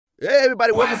Hey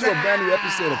everybody, welcome to a brand new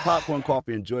episode of Popcorn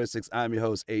Coffee and Joysticks. I'm your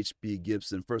host, HB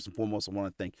Gibson. First and foremost, I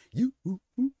want to thank you,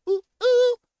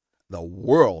 the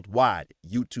worldwide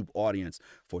YouTube audience,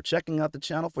 for checking out the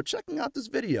channel, for checking out this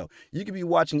video. You could be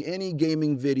watching any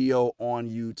gaming video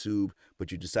on YouTube,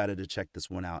 but you decided to check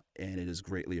this one out, and it is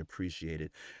greatly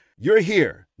appreciated. You're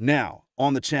here now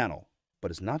on the channel, but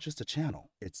it's not just a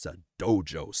channel, it's a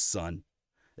dojo, son.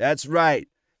 That's right.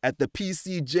 At the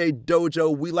PCJ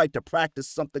Dojo, we like to practice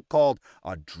something called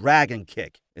a dragon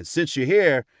kick. And since you're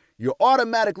here, you're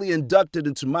automatically inducted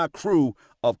into my crew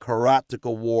of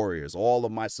karateka warriors, all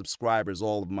of my subscribers,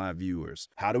 all of my viewers.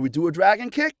 How do we do a dragon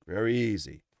kick? Very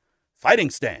easy. Fighting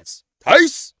stance.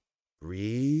 Tice.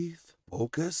 Breathe.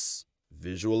 Focus.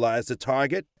 Visualize the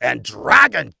target. And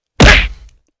dragon kick.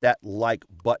 That like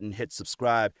button, hit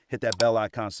subscribe, hit that bell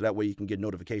icon so that way you can get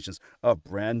notifications of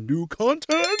brand new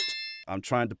content. I'm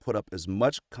trying to put up as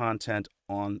much content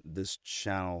on this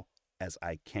channel as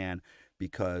I can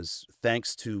because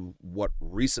thanks to what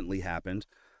recently happened,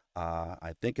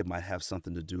 I think it might have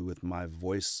something to do with my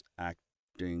voice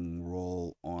acting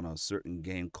role on a certain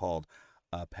game called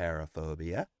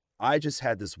Paraphobia. I just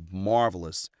had this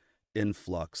marvelous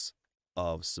influx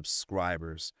of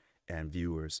subscribers and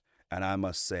viewers, and I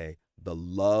must say the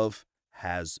love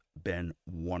has been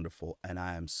wonderful, and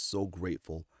I am so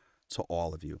grateful to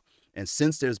all of you. And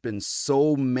since there's been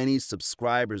so many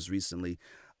subscribers recently,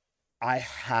 I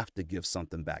have to give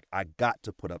something back. I got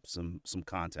to put up some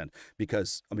content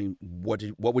because, I mean, what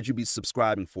would you be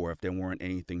subscribing for if there weren't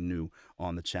anything new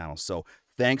on the channel? So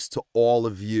thanks to all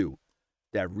of you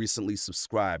that recently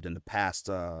subscribed in the past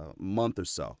month or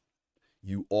so.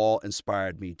 You all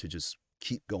inspired me to just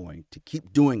keep going, to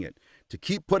keep doing it, to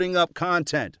keep putting up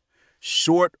content.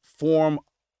 Short form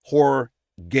horror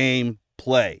game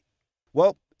play.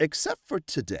 Well, except for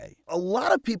today, a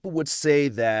lot of people would say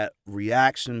that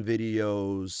reaction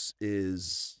videos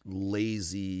is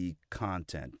lazy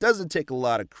content. Doesn't take a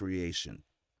lot of creation.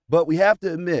 But we have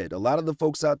to admit, a lot of the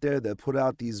folks out there that put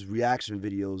out these reaction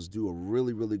videos do a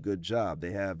really, really good job.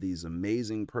 They have these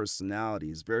amazing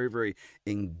personalities, very, very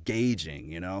engaging,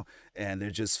 you know, and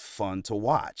they're just fun to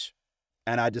watch.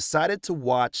 And I decided to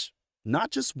watch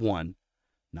not just one,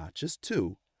 not just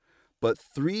two, but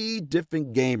 3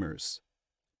 different gamers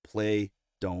play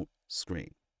Don't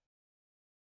Scream.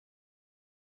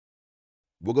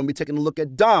 We're going to be taking a look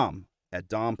at Dom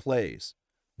Plays.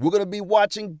 We're going to be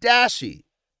watching Dashi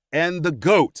and the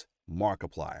GOAT,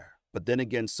 Markiplier. But then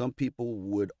again, some people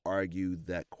would argue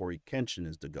that Corey Kenshin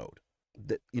is the GOAT.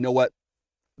 You know what?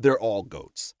 They're all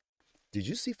GOATs. Did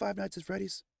you see Five Nights at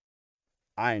Freddy's?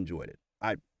 I enjoyed it.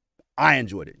 I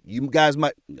enjoyed it. You guys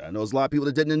might, I know there's a lot of people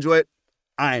that didn't enjoy it.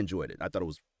 I enjoyed it. I thought it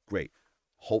was great.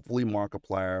 Hopefully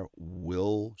Markiplier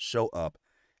will show up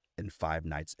in Five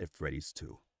Nights at Freddy's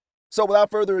 2. So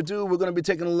without further ado, we're going to be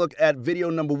taking a look at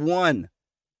video number 1.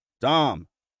 Dom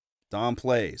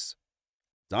Plays.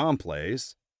 Dom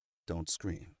Plays Don't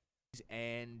Scream. Ladies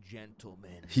and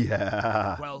gentlemen.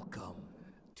 Yeah. Welcome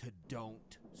to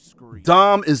Don't Scream.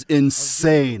 Dom is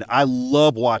insane. I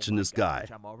love watching this guy.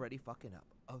 I'm already fucking up.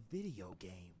 A video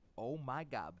game. Oh my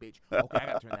god, bitch. Okay, I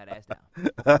gotta turn that ass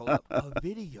down. Hold up. A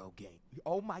video game.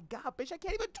 Oh my god, bitch, I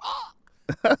can't even talk.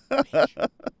 Bitch.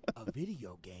 A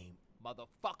video game.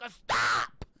 Motherfucker,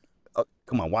 stop!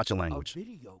 Come on, watch your language. A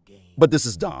video game. But this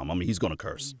is Dom. I mean, he's gonna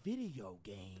curse. A video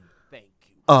game. Thank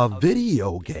you. A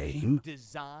video game?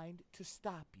 Designed to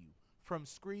stop you from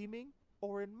screaming,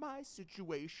 or in my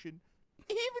situation,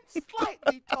 even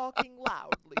slightly talking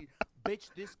loudly.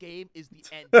 Bitch, this game is the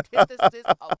antithesis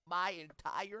of my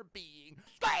entire being.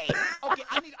 Scream! Okay,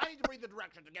 I need to read the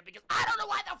directions again because I don't know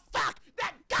why the fuck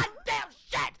that goddamn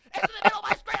shit is in the middle of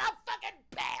my screen. I'm fucking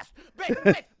pissed!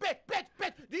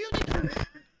 Bitch! Do you need to...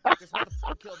 This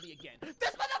motherfucker killed me again.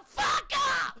 This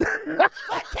motherfucker!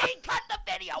 14, cut the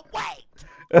video, wait!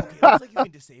 Okay, looks like you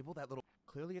can disable that little...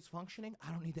 Clearly it's functioning.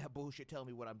 I don't need that bullshit telling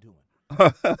me what I'm doing.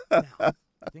 Now,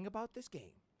 the thing about this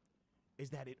game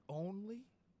is that it only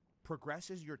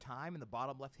progresses your time in the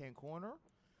bottom left-hand corner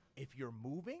if you're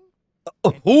moving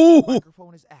and the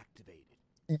microphone is activated.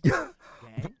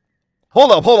 Gang?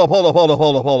 Hold up.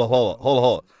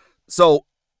 So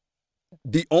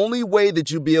the only way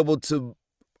that you'll be able to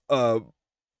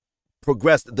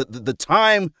progress, the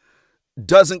time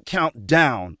doesn't count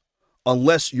down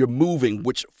unless you're moving,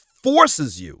 which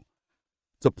forces you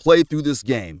to play through this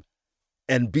game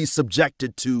and be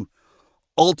subjected to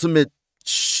ultimate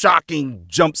shocking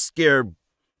jump scare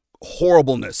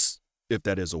horribleness, if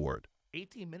that is a word.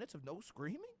 18 minutes of no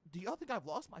screaming? Do y'all think I've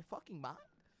lost my fucking mind?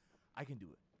 I can do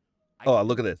it.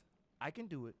 Look at this. I can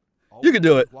do it. You can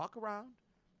do it. Walk around,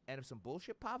 and if some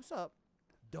bullshit pops up,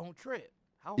 Don't trip.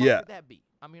 How hard Yeah. could that be?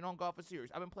 I mean, on Golf is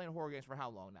serious. I've been playing horror games for how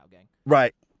long now, gang?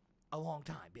 Right. A long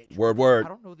time, bitch. Word, I word.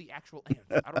 don't know the actual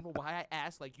answer. I don't know why I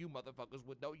asked like you motherfuckers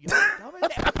would know. You're dumb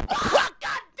as hell.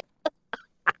 God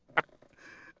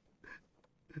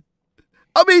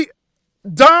I mean,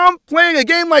 Dom playing a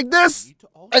game like this need to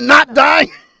also and not know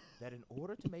dying. that in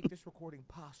order to make this recording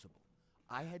possible,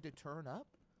 I had to turn up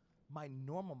my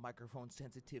normal microphone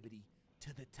sensitivity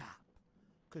to the top.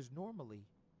 Because normally,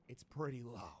 it's pretty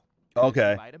low. As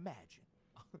Okay. you might imagine.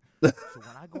 So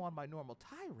when I go on my normal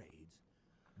tirades,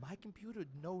 my computer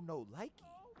no likey.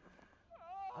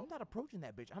 I'm not approaching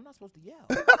that bitch. I'm not supposed to yell.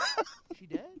 She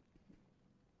dead?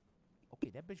 Okay,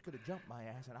 that bitch could have jumped my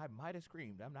ass and I might have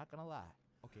screamed. I'm not gonna lie.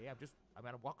 Okay, I'm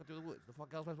walking through the woods. The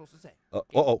fuck else am I supposed to say?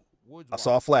 Okay, Uh-oh. Woods I walk.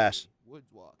 saw a flash. Hey, woods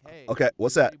walk. Hey. Okay,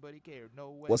 what's does that? Anybody care? No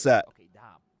way. What's that? Okay, Dom.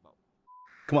 Well,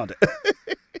 Come on.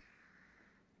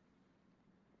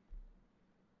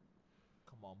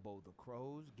 come on, Bo the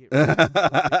Crows. Get ready.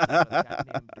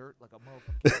 Goddamn dirt like a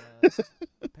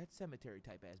motherfucking Pet Cemetery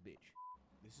type ass bitch.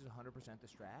 This is 100% the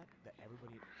strat that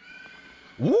everybody.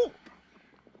 Woo.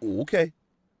 Okay.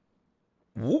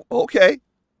 Woo. Okay.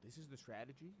 This is the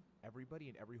strategy everybody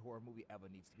in every horror movie ever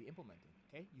needs to be implementing.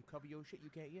 Okay, you cover your shit,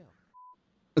 you can't yell.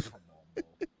 Come on, Bo.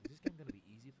 Is this game gonna be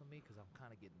easy for me? Cause I'm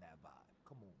kind of getting that vibe.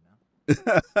 Come on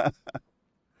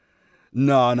now.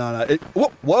 No.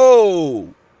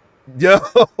 Whoa. Yo.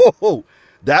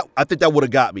 I think that would have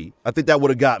got me. Hey, yo, that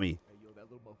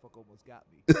little motherfucker almost got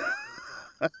me.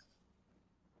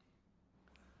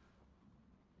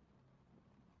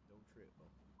 Don't trip,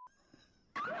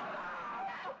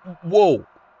 Bo. Whoa.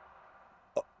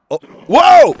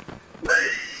 Whoa.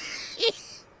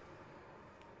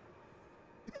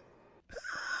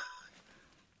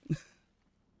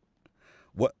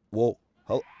 What? Whoa.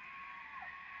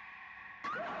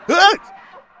 Hello?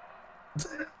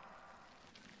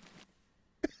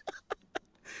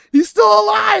 He's still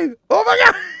alive. Oh my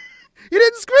God. He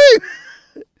didn't scream.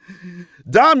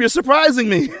 Dom, you're surprising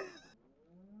me. Okay, they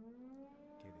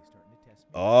starting to test me.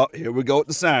 Oh, here we go with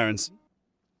the sirens.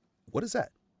 What is that?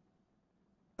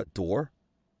 A door?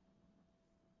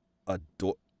 A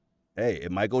door? Hey,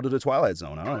 it might go to the Twilight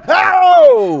Zone. I don't know.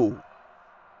 Oh!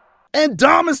 And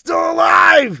Dom is still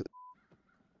alive!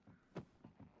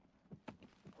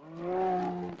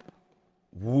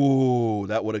 Whoa,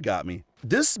 that would have got me.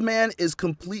 This man is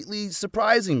completely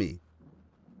surprising me.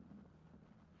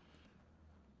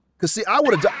 Cause see, I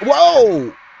would have died.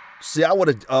 Whoa! See, I would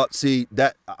have. I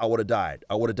would have died.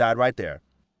 I would have died right there.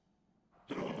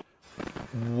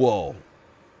 Whoa!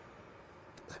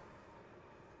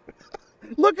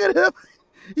 Look at him.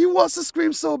 He wants to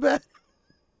scream so bad.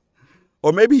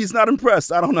 Or maybe he's not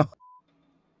impressed. I don't know.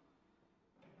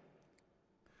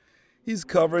 He's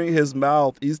covering his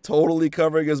mouth. He's totally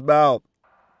covering his mouth.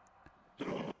 Did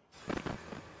I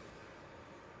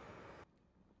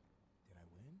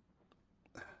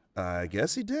win? I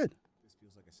guess he did. This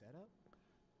feels like a setup.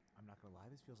 I'm not gonna lie,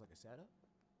 this feels like a setup.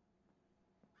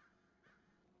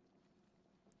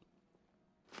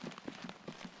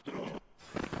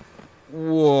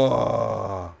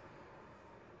 Whoa.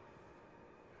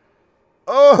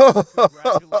 Oh.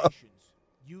 Congratulations.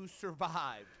 You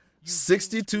survived. You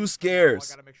 62 didn't- scares.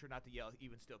 Oh, I gotta make sure not to yell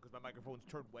even still because my microphone's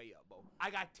turned way up, Bo. I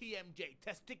got TMJ,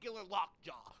 testicular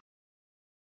lockjaw.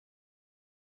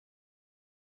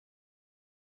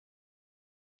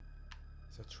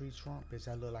 It's a tree trunk, bitch.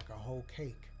 That look like a whole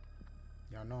cake.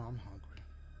 Y'all know I'm hungry.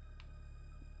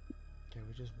 Okay,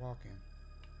 we're just walking.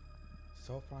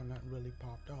 So far, nothing really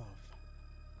popped off.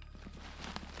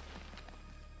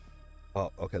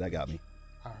 Oh, okay, that got me.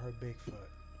 I heard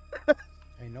Bigfoot.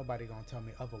 Ain't nobody gonna tell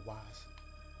me otherwise.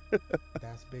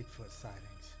 That's Bigfoot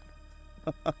sightings.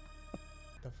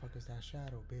 The fuck is that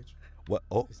shadow, bitch? What?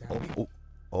 Oh, Is that oh, me? oh,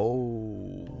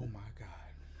 oh. Oh my god.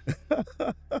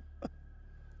 That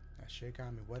shit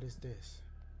got me. What is this?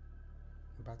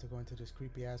 We're about to go into this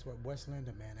creepy ass where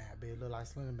Slender Man at, bitch. Look like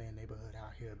Slender Man neighborhood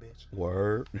out here, bitch.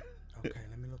 Word. Okay,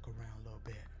 let me look around a little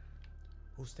bit.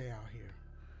 Who stay out here?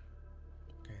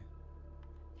 Okay.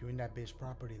 You in that bitch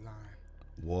property line.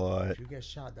 What? If you get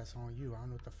shot, that's on you. I don't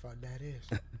know what the fuck that is.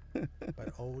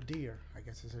 But old deer. I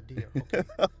guess it's a deer. Okay.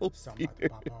 Oh, Something about to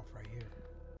pop off right here.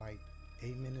 Like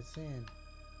 8 minutes in,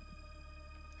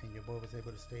 and your boy was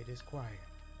able to stay this quiet.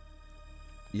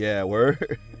 Yeah, word.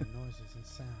 Hearing noises and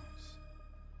sounds.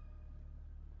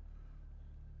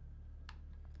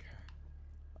 Okay.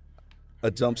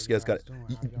 A jump scare's got. How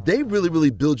y'all They doing? really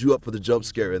build you up for the jump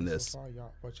scare in So this. far,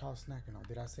 y'all, what y'all snacking on?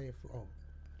 Did I say it? Oh,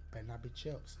 better not be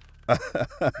chips.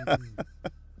 Mm-mm.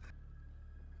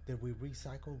 Did we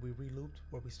recycle? We re-looped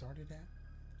where we started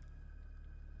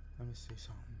at? Let me see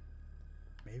something.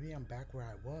 Maybe I'm back where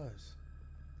I was.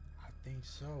 I think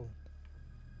so.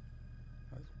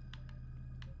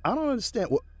 I don't understand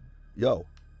what. Yo.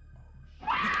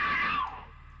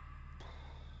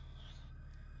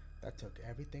 That took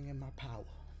everything in my power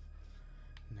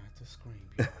not to scream.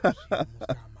 Yo. She almost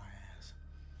got my ass.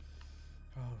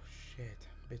 Oh shit.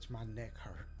 Bitch, my neck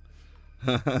hurt.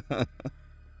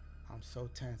 I'm so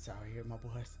tense out here, my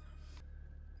boys.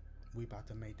 We about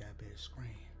to make that bitch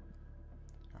scream.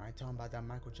 I ain't talking about that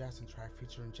Michael Jackson track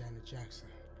featuring Janet Jackson.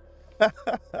 Here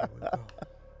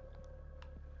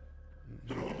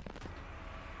we go.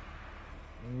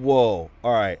 Whoa.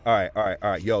 All right.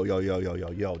 Yo.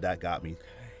 That got me.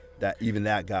 Even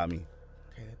that got me.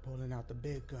 Okay, they're pulling out the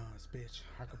big guns, bitch.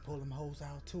 I could pull them hoes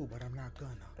out too, but I'm not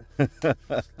gonna.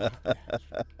 Stop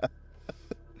that.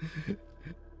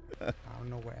 I don't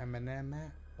know where Eminem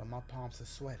at, but my palms are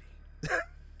sweaty.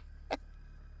 Ugh.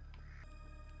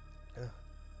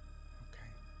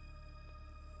 Okay.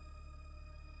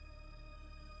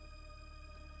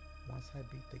 Once I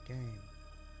beat the game,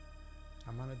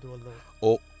 I'm gonna do a little.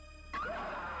 Oh.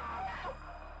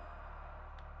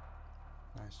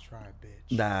 Nice try,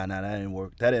 bitch. Nah, that didn't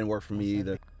work. That didn't work for me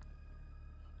either.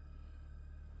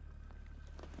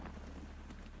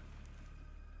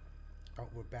 Oh,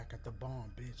 we're back at the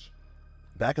barn, bitch.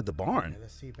 Back at the barn? Okay,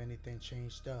 let's see if anything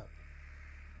changed up.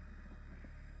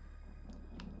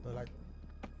 Look like.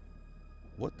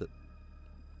 What the?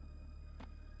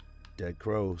 Dead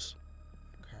crows.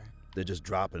 Okay. They're just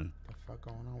dropping. What the fuck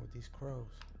going on with these crows?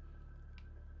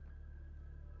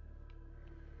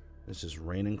 It's just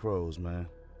raining crows, man.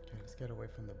 Okay, let's get away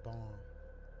from the barn.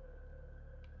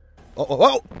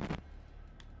 Oh.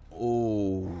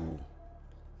 Oh.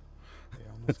 They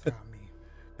almost got me.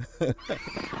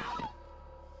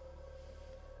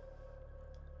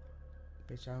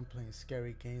 Bitch, I've been playing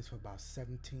scary games for about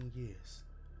 17 years.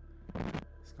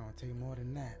 It's gonna take more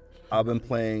than that. I've been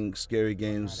playing scary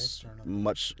games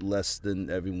much less than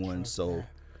everyone, so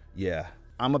yeah.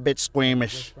 I'm a bit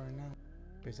squeamish.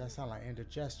 Bitch, that sound like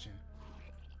indigestion.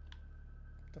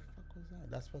 What the fuck was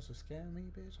that? That's supposed to scare me,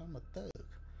 bitch? I'm a thug.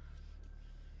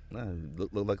 Nah,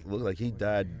 look like he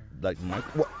died like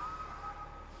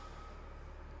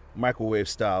microwave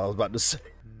style. I was about to say.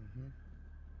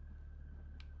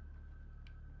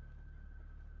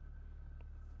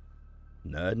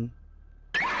 Nothing.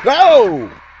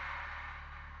 Go!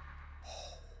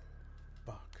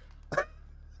 Fuck.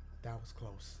 That was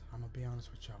close. I'm gonna be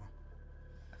honest with y'all.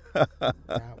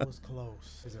 That was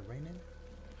close. Is it raining?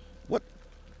 What?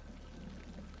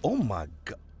 Oh my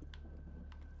god.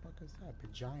 What is that? The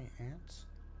giant ants?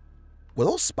 Were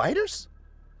those spiders?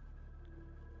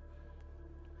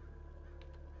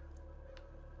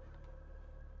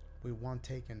 We won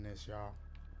taking this, y'all.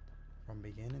 From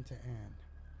beginning to end.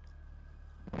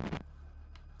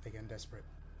 They getting desperate.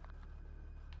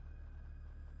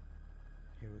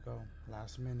 Here we go.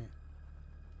 Last minute.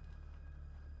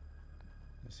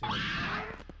 Let's see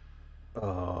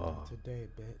what today,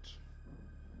 bitch.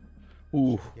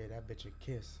 Ooh. Yeah, that bitch a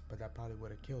kiss, but that probably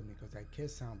would have killed me because that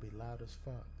kiss sound be loud as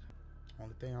fuck.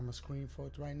 Only thing I'm gonna scream for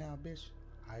right now, bitch,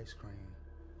 ice cream.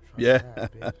 Trust yeah.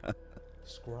 That, bitch.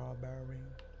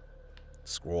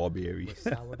 Strawberry. With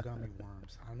sour gummy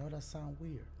worms. I know that sound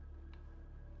weird,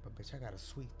 but bitch, I got a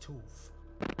sweet tooth.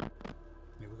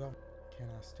 Here we go. Can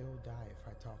I still die if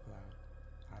I talk loud?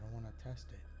 I don't want to test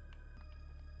it.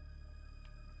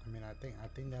 I mean, I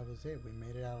think that was it. We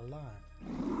made it out alive.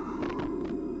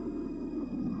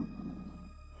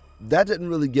 That didn't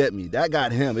really get me. That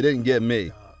got him. It didn't get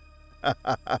me.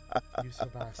 You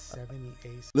survived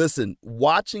 78. Listen,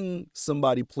 watching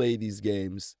somebody play these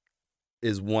games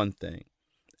is one thing.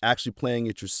 Actually playing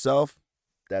it yourself,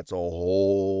 that's a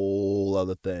whole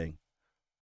other thing.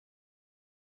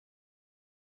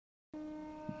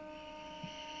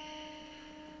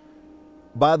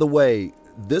 By the way,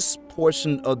 this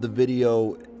portion of the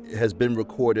video has been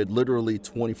recorded literally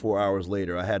 24 hours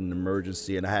later. I had an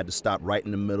emergency and I had to stop right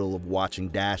in the middle of watching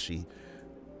Dashy.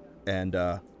 And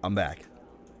I'm back.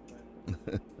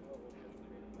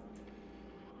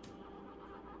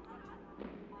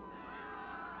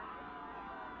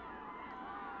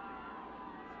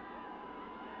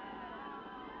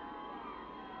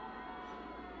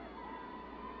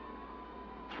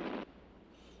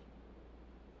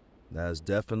 That's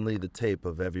definitely the tape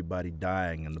of everybody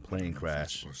dying in the plane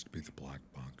crash. It's supposed to be the black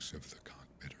box of the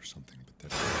cockpit or something, but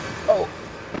that's... Oh!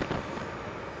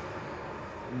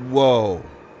 Whoa.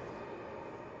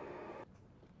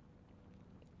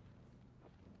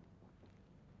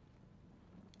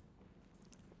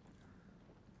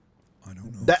 I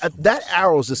don't know. That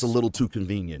arrow's just a little too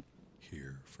convenient.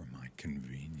 Here from my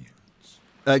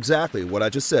Exactly what I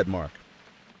just said, Mark.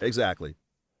 Exactly.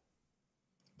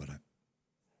 But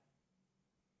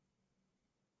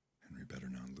Henry better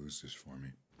not lose this for me.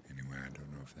 Anyway, I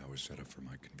don't know if that was set up for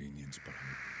my convenience, but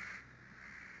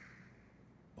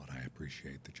I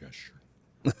appreciate the gesture.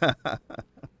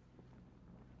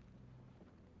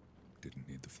 Didn't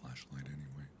need the flashlight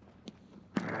anyway.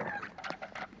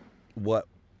 What?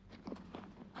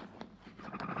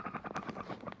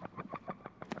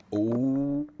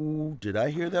 Oh, did I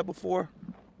hear that before?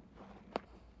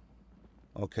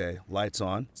 Okay, lights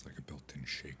on. It's like a built-in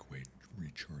shake weight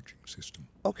recharging system.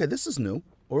 Okay, this is new.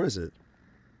 Or is it?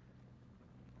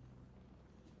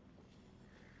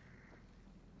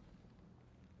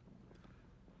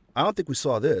 I don't think we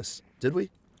saw this, did we?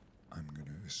 I'm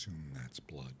gonna assume that's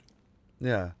blood.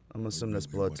 Yeah, I'm assuming that's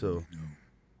blood too. No.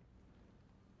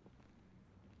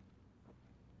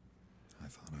 I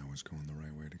thought I was going the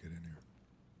right way to get in here.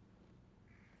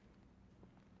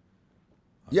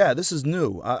 Yeah, this is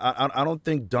new. I don't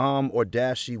think Dom or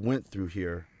Dashi went through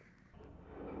here.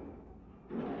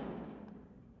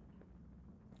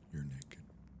 You're naked.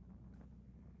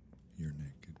 You're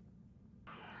naked.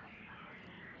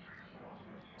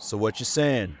 So what you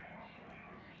saying?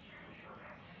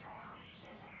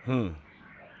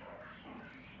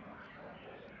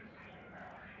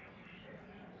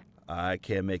 I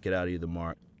can't make it out either,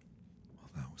 Mark. Well,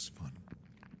 that was fun.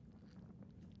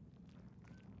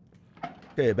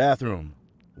 Okay, bathroom.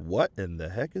 What in the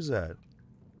heck is that?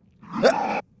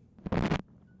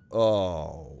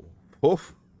 Oh.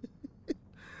 Oof.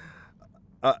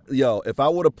 Yo, if I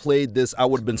would have played this, I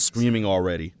would have been screaming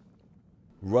already.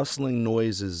 Rustling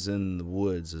noises in the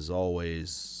woods is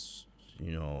always,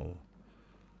 you know,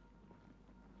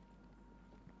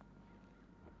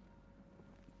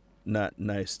 not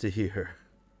nice to hear.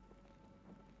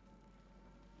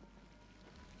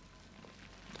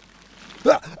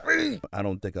 I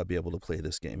don't think I'll be able to play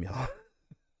this game, y'all.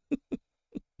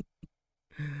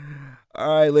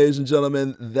 All right, ladies and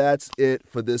gentlemen, that's it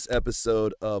for this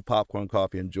episode of Popcorn,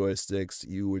 Coffee, and Joysticks.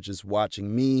 You were just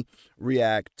watching me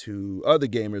react to other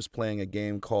gamers playing a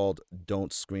game called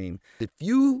Don't Scream. If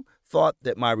you thought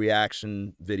that my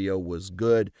reaction video was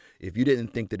good, if you didn't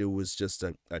think that it was just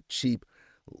a cheap,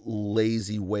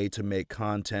 lazy way to make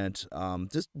content,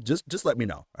 just let me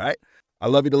know, all right? I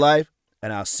love you to life,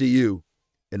 and I'll see you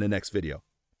in the next video.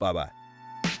 Bye-bye.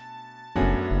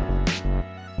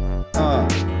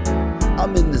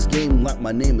 I'm in this game like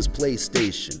my name is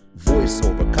PlayStation.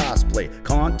 Voiceover, cosplay,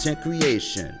 content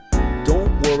creation.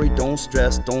 Don't worry, don't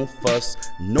stress, don't fuss.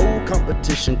 No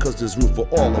competition, cause there's room for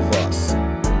all of us.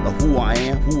 Who I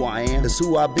am is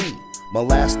who I be. My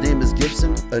last name is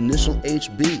Gibson, initial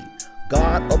HB.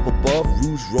 God up above,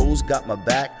 Rouge Rose got my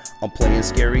back. I'm playing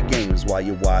scary games while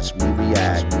you watch me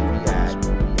react.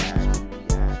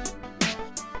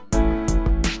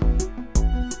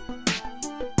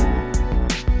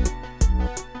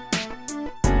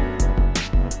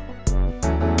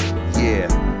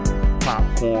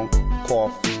 Popcorn,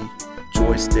 coffee,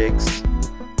 joysticks.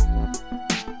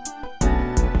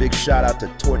 Big shout out to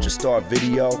Torture Star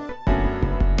Video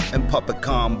and Puppet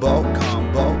Combo.